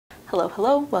Hello,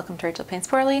 hello, welcome to Rachel Paints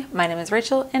Poorly. My name is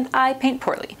Rachel and I paint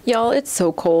poorly. Y'all, it's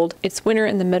so cold. It's winter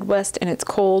in the Midwest and it's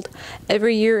cold.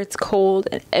 Every year it's cold,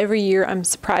 and every year I'm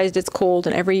surprised it's cold,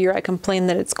 and every year I complain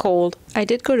that it's cold. I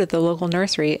did go to the local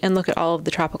nursery and look at all of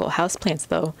the tropical houseplants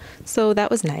though, so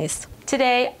that was nice.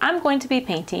 Today, I'm going to be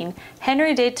painting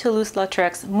Henri de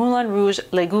Toulouse-Lautrec's Moulin Rouge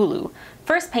Le Goulou,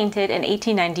 first painted in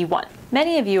 1891.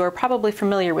 Many of you are probably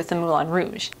familiar with the Moulin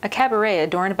Rouge, a cabaret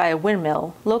adorned by a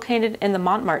windmill located in the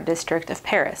Montmartre district of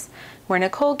Paris, where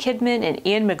Nicole Kidman and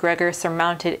Ian McGregor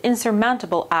surmounted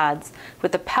insurmountable odds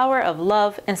with the power of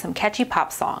love and some catchy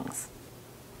pop songs.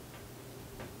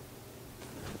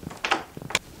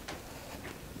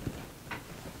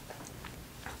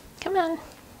 Come on,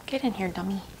 get in here,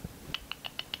 dummy.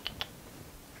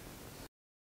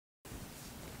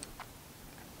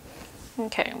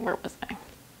 Okay, where was I?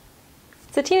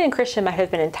 Satine and Christian might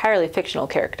have been entirely fictional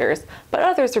characters, but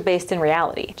others are based in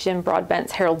reality. Jim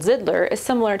Broadbent's Harold Zidler is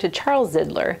similar to Charles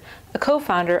Zidler, a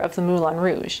co-founder of the Moulin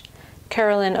Rouge.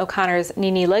 Carolyn O'Connor's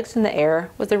Nini Legs in the Air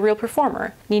was a real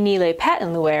performer, Nini Les Pattes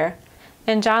en l'Air,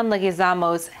 and John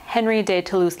Leguizamo's Henri de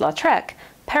Toulouse-Lautrec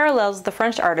parallels the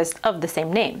French artist of the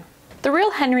same name. The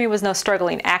real Henri was no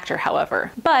struggling actor,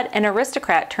 however, but an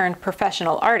aristocrat turned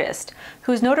professional artist,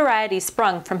 whose notoriety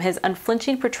sprung from his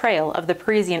unflinching portrayal of the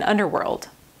Parisian underworld.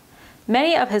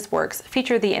 Many of his works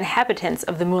feature the inhabitants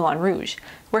of the Moulin Rouge,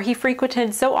 where he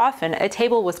frequented so often a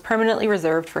table was permanently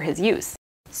reserved for his use.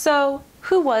 So,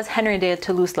 who was Henri de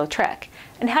Toulouse-Lautrec,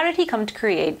 and how did he come to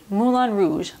create Moulin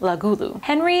Rouge La Goulou?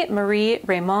 Henri Marie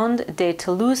Raymond de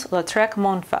Toulouse-Lautrec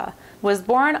Monfa was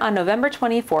born on November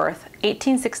 24,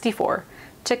 1864,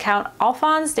 to Count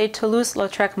Alphonse de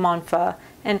Toulouse-Lautrec Monfa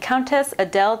and Countess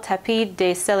Adèle Tapie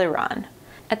de Céliron,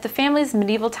 at the family's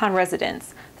medieval town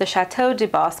residence, the Château de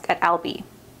Bosque at Albi.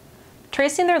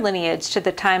 Tracing their lineage to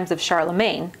the times of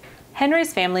Charlemagne,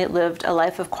 Henri's family lived a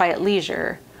life of quiet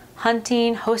leisure,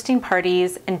 hunting, hosting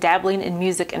parties, and dabbling in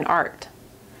music and art.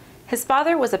 His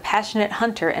father was a passionate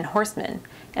hunter and horseman,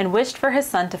 and wished for his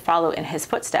son to follow in his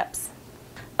footsteps.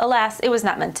 Alas, it was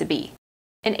not meant to be.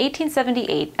 In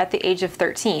 1878, at the age of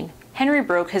 13, Henri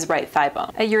broke his right thigh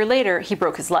bone. A year later, he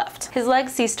broke his left. His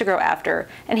legs ceased to grow after,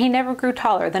 and he never grew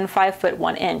taller than 5 foot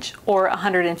 1 inch, or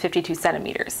 152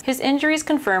 centimeters. His injuries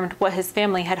confirmed what his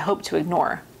family had hoped to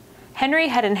ignore. Henri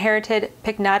had inherited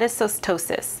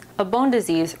pycnodysostosis, a bone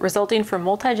disease resulting from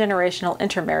multi-generational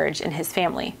intermarriage in his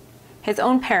family. His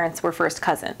own parents were first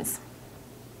cousins.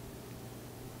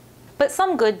 But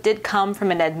some good did come from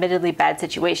an admittedly bad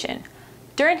situation.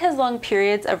 During his long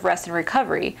periods of rest and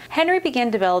recovery, Henri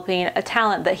began developing a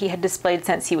talent that he had displayed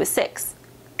since he was 6,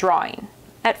 drawing.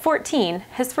 At 14,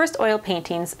 his first oil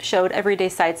paintings showed everyday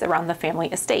sights around the family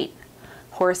estate: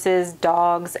 horses,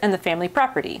 dogs, and the family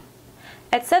property.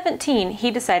 At 17, he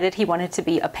decided he wanted to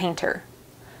be a painter.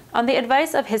 On the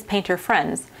advice of his painter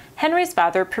friends, Henri's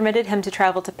father permitted him to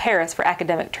travel to Paris for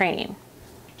academic training.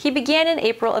 He began in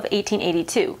April of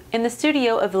 1882 in the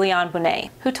studio of Léon Bonnat,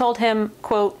 who told him,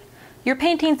 quote, "Your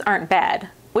paintings aren't bad,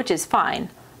 which is fine,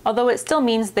 although it still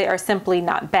means they are simply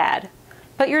not bad,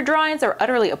 but your drawings are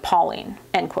utterly appalling,"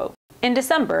 end quote. In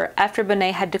December, after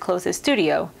Bonnat had to close his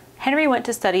studio, Henri went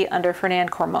to study under Fernand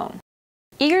Cormon.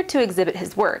 Eager to exhibit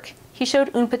his work, he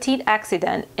showed Un Petit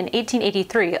Accident in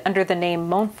 1883 under the name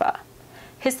Monfa.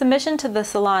 His submission to the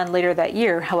Salon later that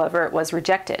year, however, was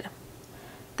rejected.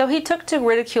 Though he took to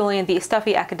ridiculing the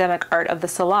stuffy academic art of the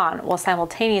Salon while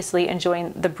simultaneously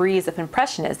enjoying the breeze of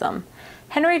Impressionism,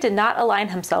 Henri did not align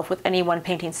himself with any one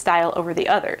painting style over the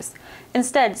others,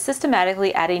 instead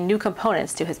systematically adding new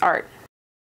components to his art.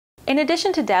 In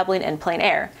addition to dabbling in plein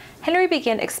air, Henri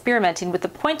began experimenting with the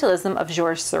pointillism of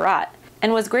Georges Seurat,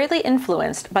 and was greatly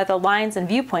influenced by the lines and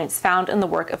viewpoints found in the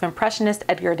work of Impressionist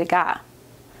Edgar Degas.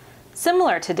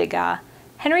 Similar to Degas,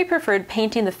 Henri preferred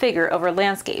painting the figure over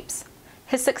landscapes.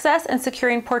 His success in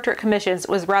securing portrait commissions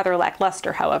was rather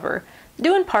lackluster, however,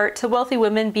 due in part to wealthy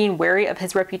women being wary of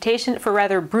his reputation for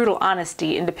rather brutal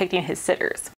honesty in depicting his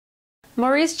sitters.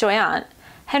 Maurice Joyant,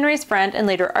 Henri's friend and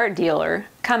later art dealer,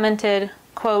 commented,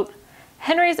 quote,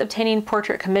 "Henri's obtaining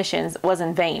portrait commissions was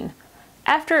in vain.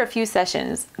 After a few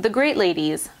sessions, the great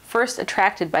ladies, first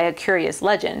attracted by a curious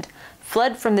legend,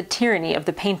 fled from the tyranny of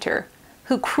the painter,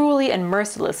 who cruelly and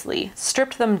mercilessly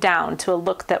stripped them down to a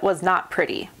look that was not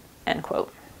pretty," end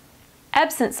quote.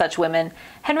 Absent such women,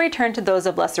 Henri turned to those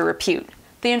of lesser repute,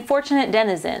 the unfortunate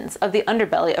denizens of the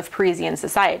underbelly of Parisian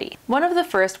society. One of the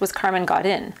first was Carmen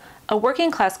Godin, a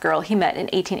working-class girl he met in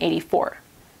 1884.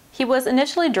 He was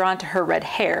initially drawn to her red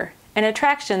hair, an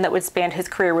attraction that would span his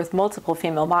career with multiple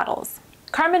female models.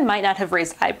 Carmen might not have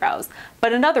raised eyebrows,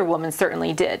 but another woman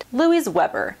certainly did. Louise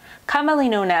Weber, commonly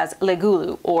known as Le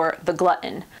Goulou, or the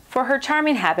Glutton, for her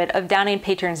charming habit of downing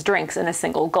patrons' drinks in a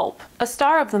single gulp. A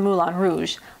star of the Moulin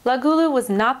Rouge, La Goulou was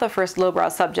not the first lowbrow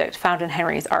subject found in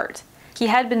Henri's art. He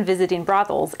had been visiting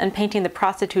brothels and painting the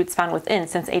prostitutes found within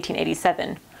since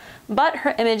 1887, but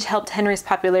her image helped Henri's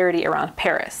popularity around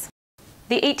Paris.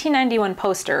 The 1891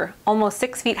 poster, almost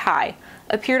 6 feet high,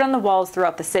 appeared on the walls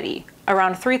throughout the city,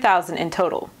 around 3,000 in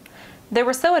total. They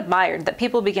were so admired that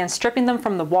people began stripping them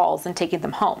from the walls and taking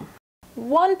them home.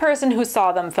 One person who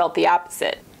saw them felt the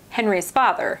opposite, Henri's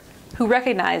father, who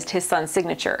recognized his son's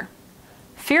signature.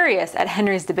 Furious at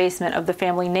Henri's debasement of the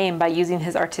family name by using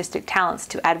his artistic talents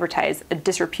to advertise a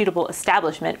disreputable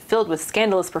establishment filled with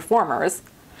scandalous performers,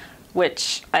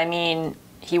 which, I mean,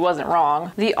 he wasn't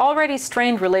wrong, the already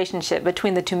strained relationship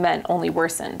between the two men only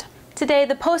worsened. Today,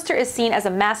 the poster is seen as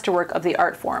a masterwork of the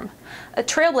art form, a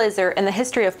trailblazer in the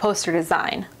history of poster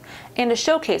design, and a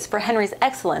showcase for Henri's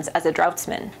excellence as a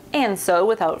draughtsman. And so,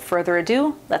 without further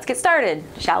ado, let's get started,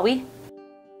 shall we?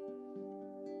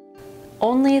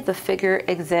 Only the figure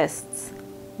exists.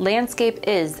 Landscape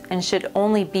is and should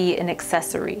only be an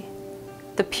accessory.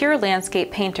 The pure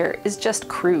landscape painter is just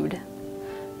crude.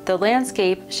 The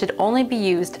landscape should only be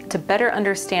used to better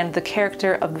understand the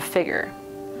character of the figure.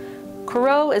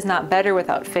 Corot is not better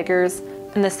without figures,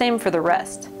 and the same for the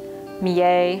rest.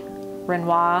 Millet,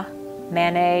 Renoir,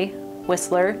 Manet,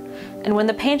 Whistler, and when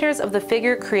the painters of the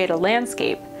figure create a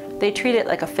landscape, they treat it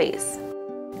like a face.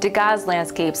 Degas'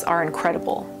 landscapes are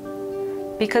incredible,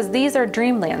 because these are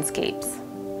dream landscapes.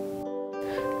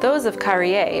 Those of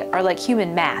Carrier are like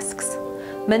human masks.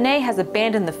 Manet has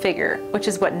abandoned the figure, which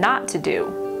is what not to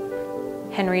do.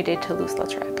 Henri de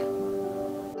Toulouse-Lautrec.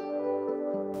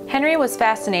 Henri was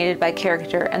fascinated by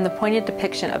character and the pointed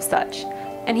depiction of such,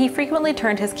 and he frequently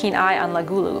turned his keen eye on La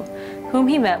Goulue, whom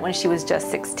he met when she was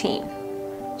just 16.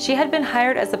 She had been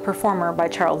hired as a performer by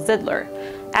Charles Zidler,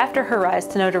 after her rise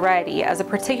to notoriety as a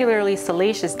particularly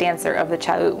salacious dancer of the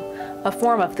chahut, a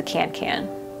form of the can-can.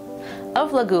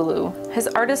 Of La Goulue, his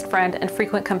artist friend and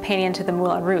frequent companion to the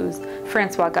Moulin Rouge,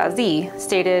 François Gazy,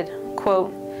 stated,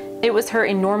 quote, "It was her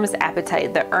enormous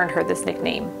appetite that earned her this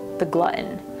nickname, the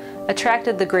Glutton,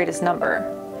 attracted the greatest number.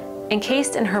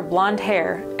 Encased in her blonde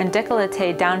hair and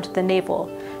décolleté down to the navel,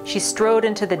 she strode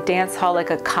into the dance hall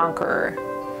like a conqueror.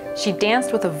 She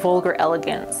danced with a vulgar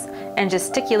elegance and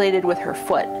gesticulated with her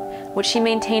foot, which she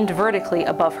maintained vertically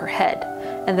above her head,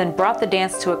 and then brought the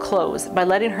dance to a close by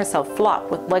letting herself flop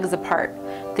with legs apart,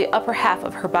 the upper half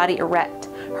of her body erect,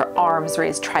 her arms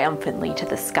raised triumphantly to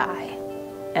the sky."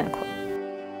 End quote.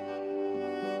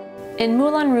 In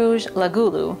Moulin Rouge, La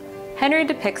Goulue, Henri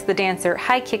depicts the dancer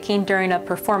high-kicking during a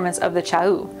performance of the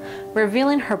chahut,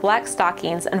 revealing her black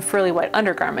stockings and frilly white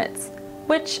undergarments,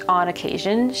 which, on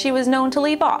occasion, she was known to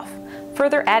leave off,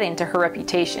 further adding to her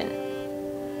reputation.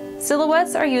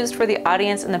 Silhouettes are used for the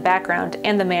audience in the background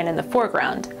and the man in the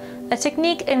foreground, a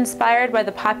technique inspired by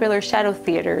the popular shadow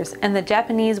theaters and the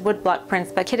Japanese woodblock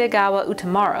prints by Kitagawa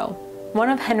Utamaro, one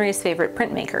of Henri's favorite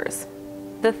printmakers.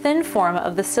 The thin form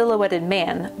of the silhouetted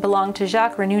man belonged to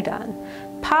Jacques Renaudin,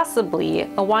 possibly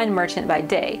a wine merchant by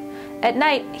day. At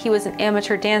night, he was an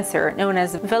amateur dancer known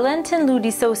as Valentin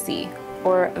Ludissosi,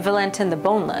 or Valentin the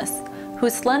Boneless,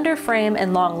 whose slender frame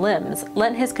and long limbs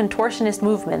lent his contortionist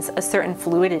movements a certain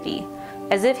fluidity,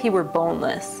 as if he were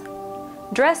boneless.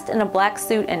 Dressed in a black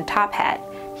suit and top hat,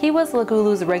 he was La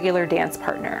Goulou's regular dance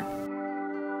partner.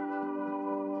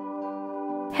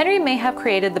 Henri may have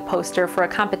created the poster for a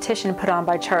competition put on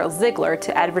by Charles Zidler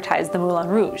to advertise the Moulin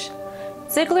Rouge.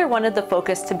 Zidler wanted the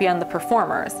focus to be on the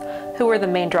performers, who were the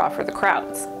main draw for the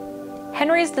crowds.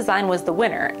 Henri's design was the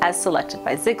winner, as selected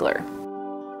by Zidler.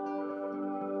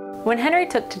 When Henri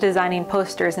took to designing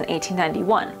posters in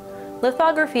 1891,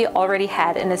 lithography already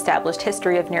had an established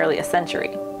history of nearly a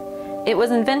century. It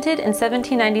was invented in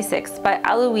 1796 by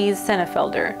Alois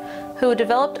Sennefelder, who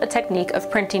developed a technique of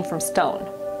printing from stone.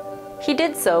 He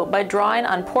did so by drawing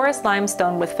on porous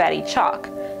limestone with fatty chalk,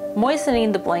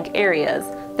 moistening the blank areas,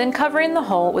 then covering the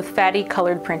whole with fatty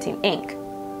colored printing ink.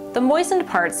 The moistened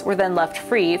parts were then left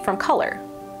free from color.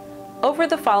 Over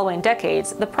the following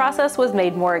decades, the process was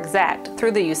made more exact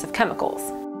through the use of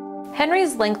chemicals.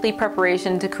 Henri's lengthy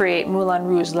preparation to create Moulin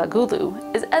Rouge La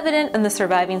Goulue is evident in the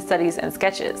surviving studies and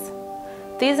sketches.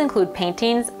 These include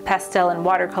paintings, pastel and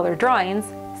watercolor drawings,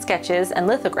 sketches, and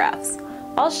lithographs,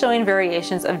 all showing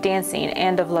variations of dancing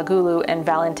and of La Goulue and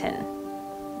Valentin.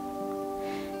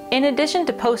 In addition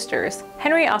to posters,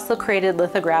 Henri also created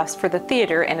lithographs for the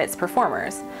theater and its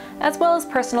performers, as well as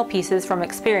personal pieces from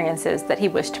experiences that he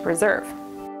wished to preserve.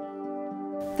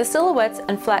 The silhouettes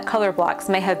and flat color blocks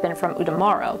may have been from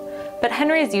Udamaro, but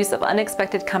Henri's use of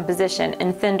unexpected composition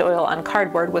in thinned oil on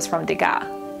cardboard was from Degas.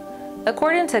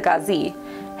 According to Gazi,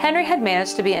 Henri had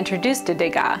managed to be introduced to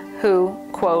Degas, who,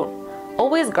 quote,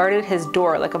 always guarded his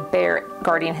door like a bear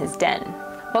guarding his den.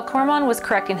 While Cormon was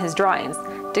correcting his drawings,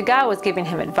 Degas was giving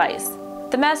him advice.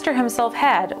 The master himself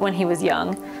had, when he was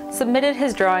young, submitted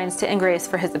his drawings to Ingres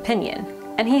for his opinion,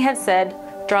 and he had said,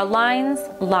 draw lines,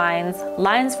 lines,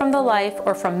 lines from the life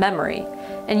or from memory,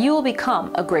 and you will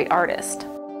become a great artist.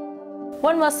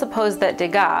 One must suppose that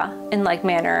Degas, in like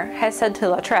manner, had said to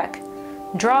Lautrec,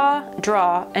 draw,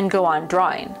 draw, and go on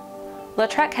drawing.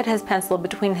 Lautrec had his pencil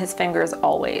between his fingers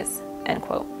always, end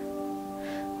quote.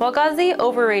 While Gazi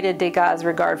overrated Degas'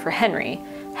 regard for Henri,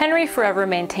 Henri forever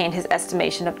maintained his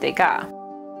estimation of Degas.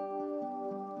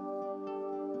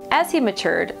 As he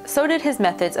matured, so did his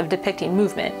methods of depicting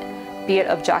movement, be it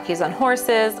of jockeys on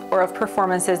horses or of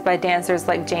performances by dancers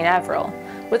like Jane Avril,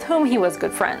 with whom he was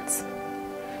good friends.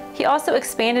 He also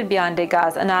expanded beyond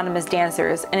Degas' anonymous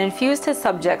dancers and infused his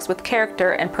subjects with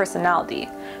character and personality,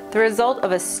 the result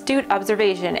of astute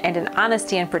observation and an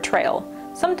honesty in portrayal,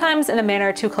 sometimes in a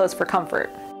manner too close for comfort.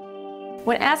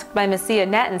 When asked by Messiah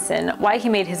Nathanson why he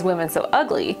made his women so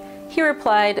ugly, he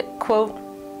replied, quote,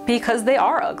 because they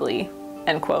are ugly,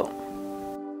 end quote.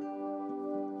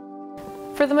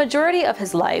 For the majority of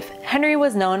his life, Henri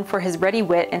was known for his ready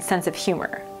wit and sense of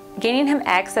humor, gaining him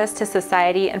access to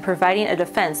society and providing a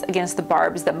defense against the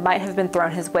barbs that might have been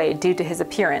thrown his way due to his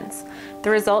appearance, the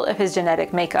result of his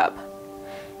genetic makeup.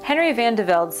 Henri van de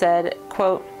Velde said,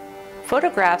 quote,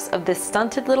 photographs of this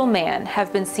stunted little man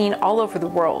have been seen all over the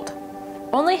world.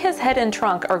 Only his head and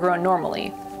trunk are grown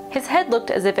normally. His head looked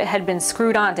as if it had been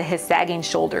screwed on to his sagging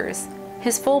shoulders.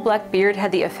 His full black beard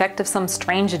had the effect of some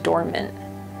strange adornment.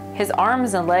 His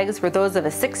arms and legs were those of a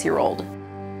 6-year-old.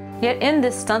 Yet in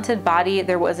this stunted body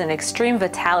there was an extreme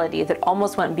vitality that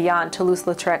almost went beyond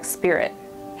Toulouse-Lautrec's spirit.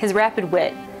 His rapid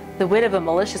wit, the wit of a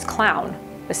malicious clown,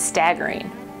 was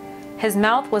staggering. His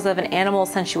mouth was of an animal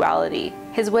sensuality,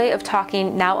 his way of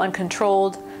talking now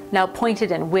uncontrolled, now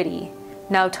pointed and witty,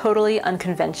 now totally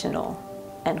unconventional,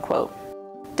 end quote.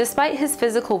 Despite his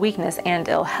physical weakness and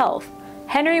ill health,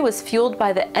 Henri was fueled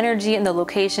by the energy in the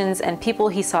locations and people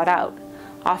he sought out,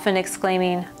 often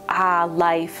exclaiming, ah,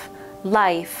 life,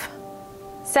 life.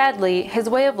 Sadly, his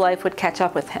way of life would catch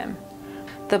up with him.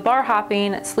 The bar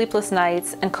hopping, sleepless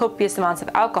nights, and copious amounts of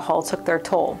alcohol took their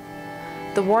toll.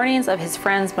 The warnings of his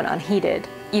friends went unheeded,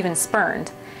 even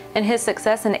spurned, and his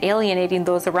success in alienating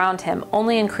those around him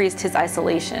only increased his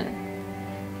isolation.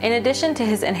 In addition to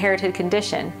his inherited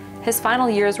condition, his final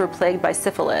years were plagued by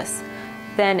syphilis,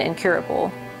 then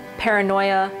incurable,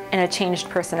 paranoia, and a changed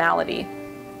personality.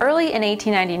 Early in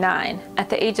 1899, at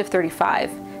the age of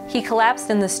 35, he collapsed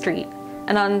in the street,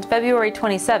 and on February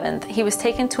 27th, he was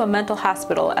taken to a mental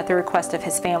hospital at the request of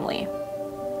his family.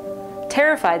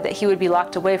 Terrified that he would be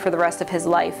locked away for the rest of his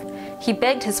life, he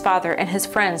begged his father and his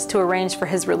friends to arrange for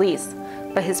his release,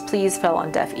 but his pleas fell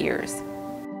on deaf ears.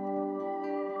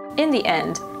 In the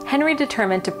end, Henri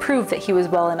determined to prove that he was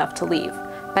well enough to leave,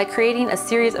 by creating a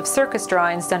series of circus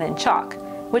drawings done in chalk,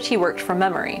 which he worked from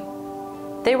memory.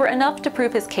 They were enough to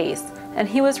prove his case, and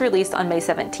he was released on May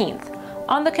 17th,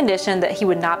 on the condition that he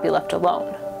would not be left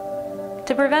alone.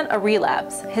 To prevent a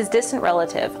relapse, his distant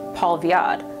relative, Paul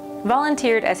Viard,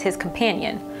 volunteered as his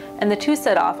companion, and the two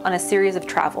set off on a series of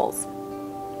travels.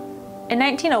 In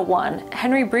 1901,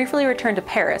 Henri briefly returned to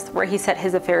Paris, where he set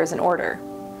his affairs in order.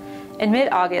 In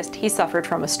mid-August, he suffered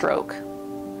from a stroke.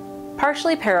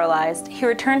 Partially paralyzed, he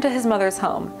returned to his mother's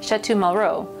home, Chateau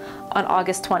Malraux, on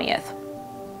August 20th.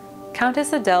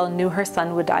 Countess Adele knew her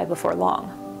son would die before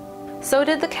long. So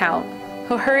did the Count,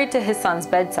 who hurried to his son's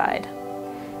bedside.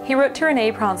 He wrote to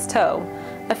René Pronsteau,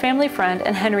 a family friend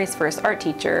and Henri's first art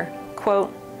teacher,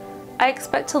 quote, I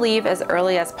expect to leave as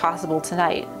early as possible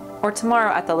tonight, or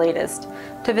tomorrow at the latest,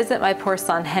 to visit my poor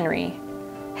son Henri.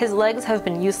 His legs have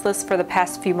been useless for the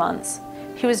past few months.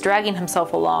 He was dragging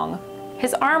himself along.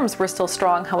 His arms were still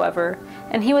strong, however,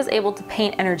 and he was able to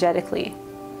paint energetically.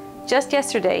 Just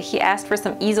yesterday, he asked for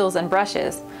some easels and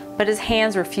brushes, but his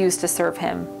hands refused to serve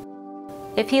him.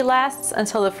 If he lasts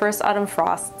until the first autumn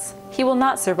frosts, he will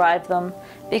not survive them,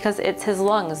 because it's his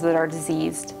lungs that are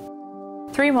diseased.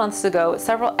 3 months ago,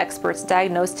 several experts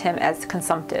diagnosed him as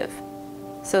consumptive.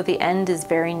 So the end is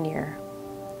very near.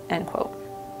 End quote.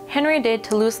 Henri de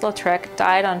Toulouse-Lautrec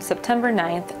died on September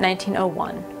 9,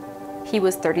 1901. He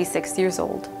was 36 years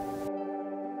old.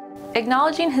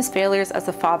 Acknowledging his failures as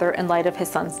a father in light of his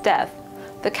son's death,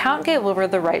 the Count gave over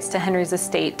the rights to Henri's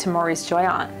estate to Maurice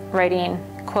Joyant, writing,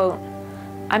 quote,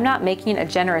 I'm not making a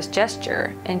generous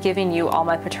gesture in giving you all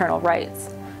my paternal rights,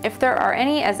 if there are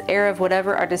any as heir of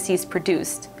whatever our deceased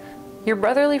produced. Your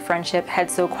brotherly friendship had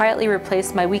so quietly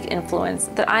replaced my weak influence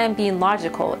that I am being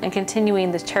logical and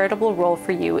continuing this charitable role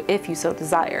for you if you so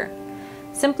desire,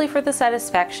 simply for the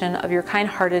satisfaction of your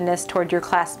kind-heartedness toward your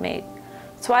classmate.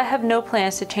 So I have no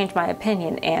plans to change my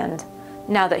opinion and,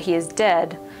 now that he is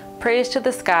dead, praise to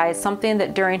the skies something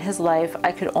that during his life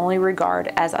I could only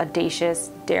regard as audacious,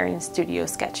 daring studio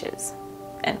sketches."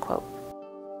 End quote.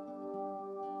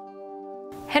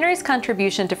 Henri's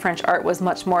contribution to French art was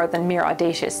much more than mere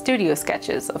audacious studio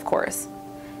sketches, of course.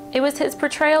 It was his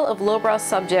portrayal of lowbrow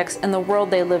subjects and the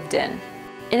world they lived in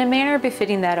a manner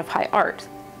befitting that of high art.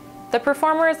 The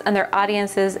performers and their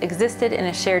audiences existed in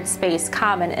a shared space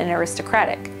common and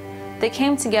aristocratic. They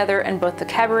came together in both the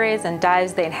cabarets and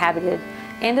dives they inhabited,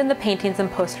 and in the paintings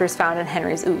and posters found in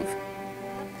Henri's oeuvre.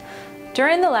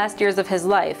 During the last years of his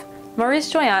life, Maurice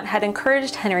Joyant had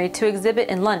encouraged Henri to exhibit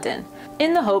in London,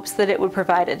 in the hopes that it would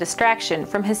provide a distraction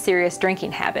from his serious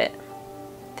drinking habit.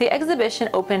 The exhibition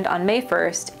opened on May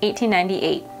 1st,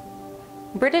 1898.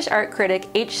 British art critic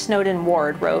H. Snowden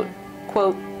Ward wrote,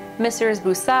 quote, "Messrs.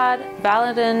 Boussad,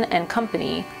 Valadon and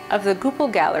Company of the Goupil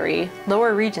Gallery,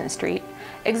 Lower Regent Street,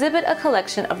 exhibit a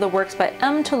collection of the works by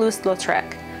M.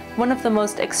 Toulouse-Lautrec, one of the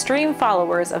most extreme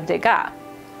followers of Degas.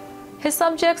 His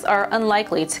subjects are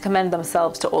unlikely to commend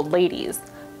themselves to old ladies,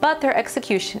 but their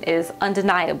execution is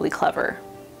undeniably clever."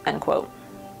 End quote.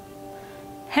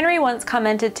 Henri once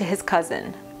commented to his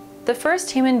cousin, "The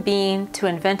first human being to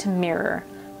invent a mirror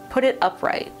put it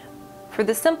upright, for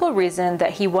the simple reason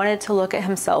that he wanted to look at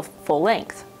himself full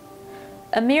length.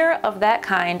 A mirror of that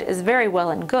kind is very well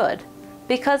and good,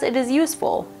 because it is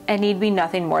useful and need be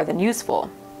nothing more than useful."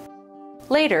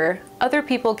 Later, other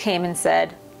people came and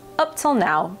said, "Up till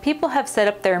now, people have set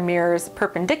up their mirrors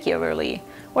perpendicularly,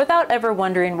 without ever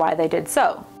wondering why they did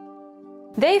so.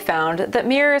 They found that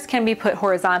mirrors can be put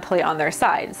horizontally on their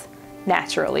sides,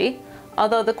 naturally,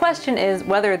 although the question is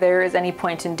whether there is any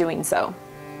point in doing so.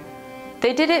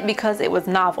 They did it because it was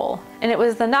novel, and it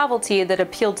was the novelty that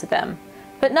appealed to them,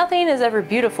 but nothing is ever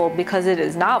beautiful because it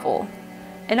is novel.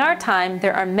 In our time,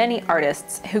 there are many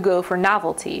artists who go for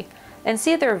novelty, and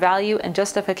see their value and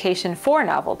justification for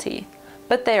novelty,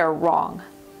 but they are wrong.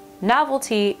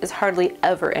 Novelty is hardly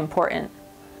ever important.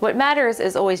 What matters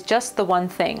is always just the one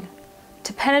thing,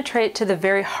 to penetrate to the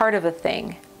very heart of a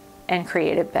thing and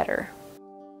create it better."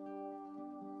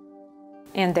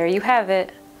 And there you have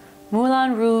it,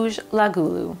 Moulin Rouge, La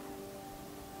Goulue.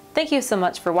 Thank you so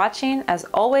much for watching. As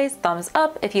always, thumbs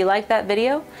up if you liked that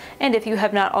video, and if you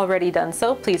have not already done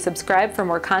so, please subscribe for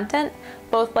more content,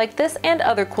 both like this and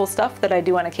other cool stuff that I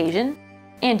do on occasion.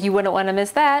 And you wouldn't want to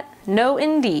miss that. No,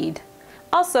 indeed.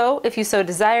 Also, if you so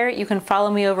desire, you can follow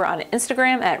me over on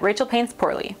Instagram at Rachel Paints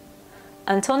Poorly.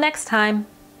 Until next time,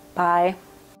 bye.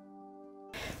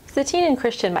 Satine and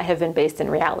Christian might have been based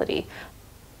in reality.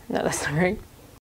 No, that's not right.